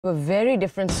A very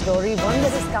different story, one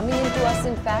that is coming into us,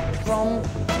 in fact, from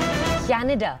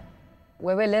Canada,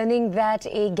 where we're learning that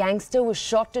a gangster was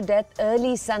shot to death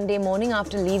early Sunday morning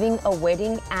after leaving a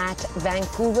wedding at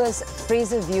Vancouver's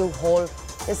Fraser View Hall.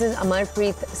 This is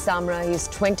Amarpreet Samra. He's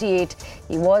 28.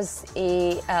 He was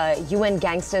a UN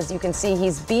gangster. As you can see,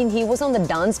 he was on the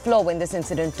dance floor when this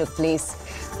incident took place.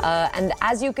 And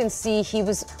as you can see, he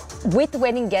was with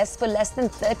wedding guests for less than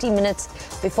 30 minutes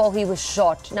before he was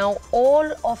shot. Now,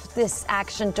 all of this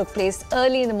action took place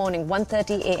early in the morning,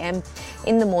 1:30 a.m.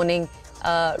 in the morning.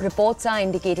 Reports are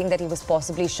indicating that he was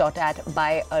possibly shot at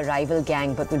by a rival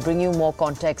gang, but we'll bring you more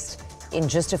context in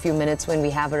just a few minutes when we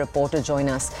have a reporter join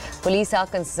us. Police are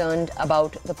concerned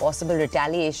about the possible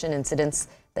retaliation incidents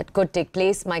that could take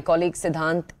place. My colleague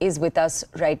Siddhant is with us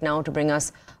right now to bring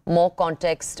us more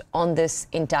context on this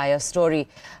entire story.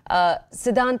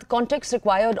 Siddhant, context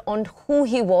required on who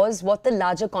he was, what the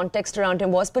larger context around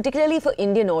him was, particularly for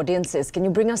Indian audiences. Can you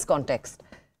bring us context?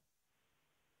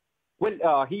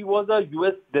 Well, he was a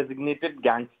U.S. designated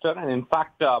gangster, and in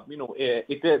fact,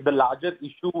 the larger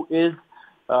issue is,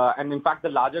 and in fact, the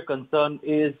larger concern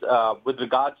is with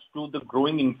regards to the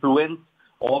growing influence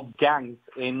of gangs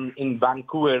in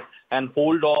Vancouver and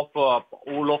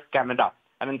whole of Canada.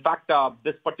 And in fact,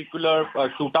 this particular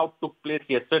shootout took place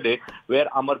yesterday, where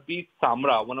Amarpreet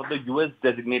Samra, one of the U.S.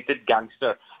 designated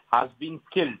gangster, has been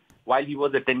killed while he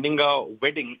was attending a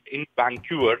wedding in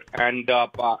Vancouver. And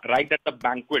right at the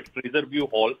banquet, Fraser View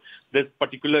Hall, this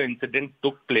particular incident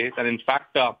took place. And in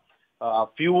fact, a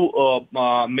few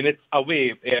minutes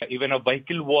away, even a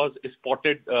vehicle was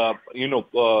spotted,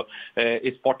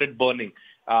 spotted burning.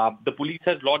 The police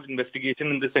has lodged investigation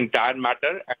in this entire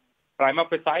matter. And prima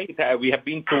facie, we have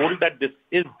been told that this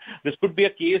could be a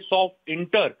case of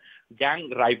inter-gang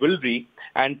rivalry.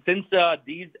 And since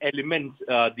these elements,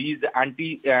 these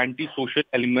anti-social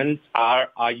elements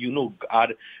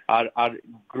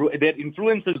their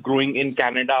influence is growing in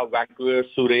Canada, Vancouver,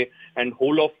 Surrey, and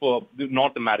whole of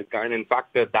North America. And in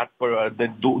fact,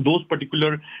 those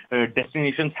particular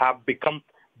destinations have become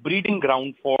breeding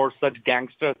ground for such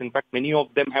gangsters. In fact, many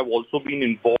of them have also been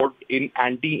involved in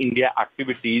anti-India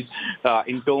activities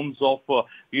in terms of,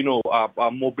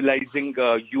 mobilizing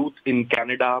youth in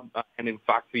Canada. And in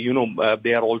fact,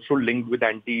 they are also linked with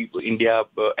anti-India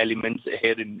elements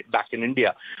here back in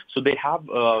India. So they have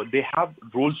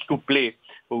roles to play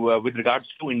with regards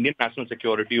to Indian national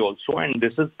security also. And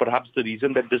this is perhaps the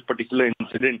reason that this particular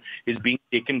incident is being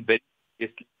taken very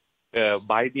seriously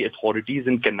by the authorities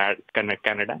in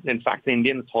Canada. In fact, the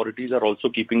Indian authorities are also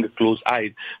keeping a close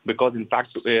eye, because in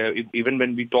fact, even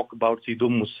when we talk about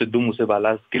Sidhu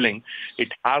Moosewala's killing,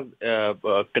 it has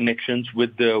connections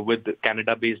with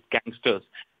Canada-based gangsters.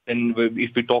 And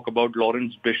if we talk about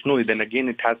Lawrence Bishnoi, then again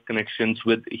he has connections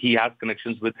with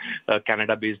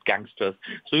Canada-based gangsters.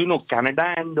 So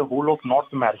Canada and the whole of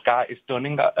North America is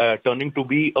turning to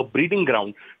be a breeding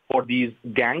ground for these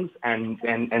gangs and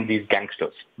these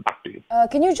gangsters. Back to you.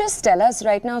 Can you just tell us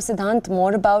right now, Siddhant,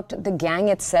 more about the gang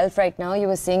itself right now? You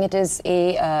were saying it is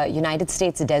a United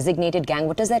States designated gang.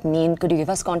 What does that mean? Could you give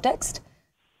us context?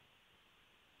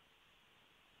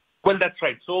 Well, that's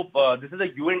right. So this is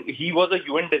he was a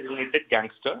UN designated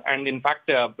gangster, and in fact,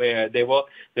 there were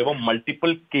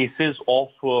multiple cases of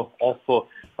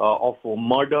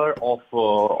murder, of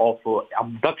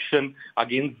abduction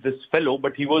against this fellow,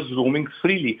 but he was roaming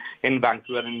freely in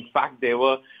Vancouver. And in fact, there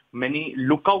were many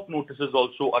lookout notices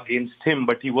also against him,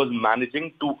 but he was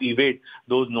managing to evade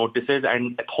those notices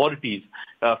and authorities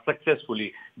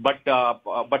successfully. But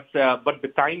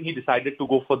the time he decided to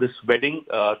go for this wedding,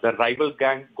 the rival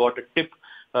gang got a tip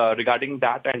regarding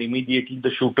that, and immediately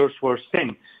the shooters were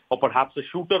sent, or perhaps the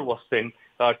shooter was sent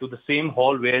to the same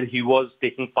hall where he was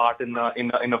taking part in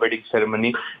a wedding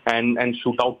ceremony, and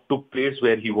shootout took place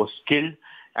where he was killed.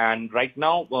 And right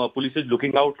now, police is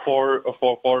looking out for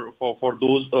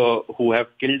those who have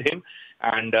killed him,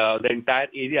 and the entire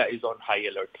area is on high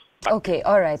alert. Okay,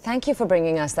 all right. Thank you for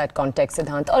bringing us that context,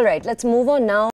 Siddhant. All right, let's move on now.